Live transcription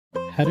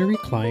How to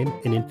recline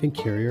an infant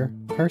carrier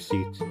car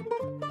seat.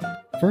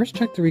 First,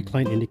 check the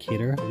recline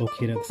indicator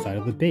located at the side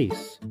of the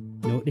base.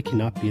 Note it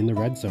cannot be in the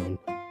red zone.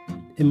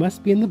 It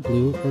must be in the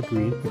blue or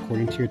green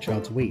according to your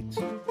child's weight.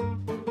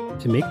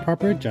 To make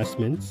proper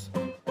adjustments,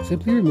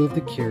 simply remove the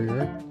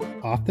carrier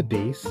off the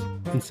base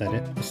and set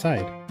it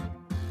aside.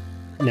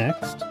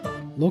 Next,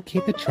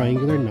 locate the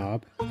triangular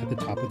knob at the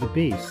top of the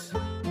base.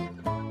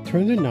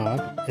 Turn the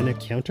knob in a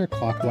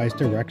counterclockwise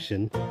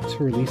direction to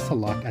release the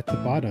lock at the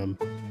bottom,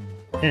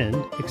 and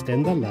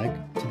extend the leg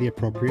to the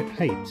appropriate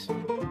height.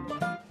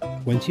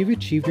 Once you've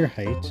achieved your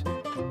height,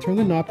 turn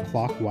the knob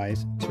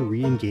clockwise to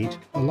re-engage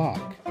the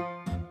lock.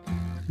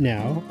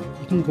 Now,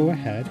 you can go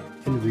ahead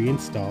and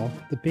reinstall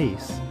the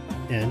base,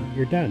 and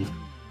you're done.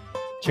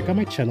 Check out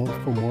my channel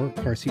for more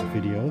car seat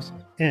videos,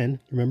 and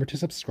remember to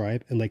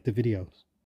subscribe and like the videos.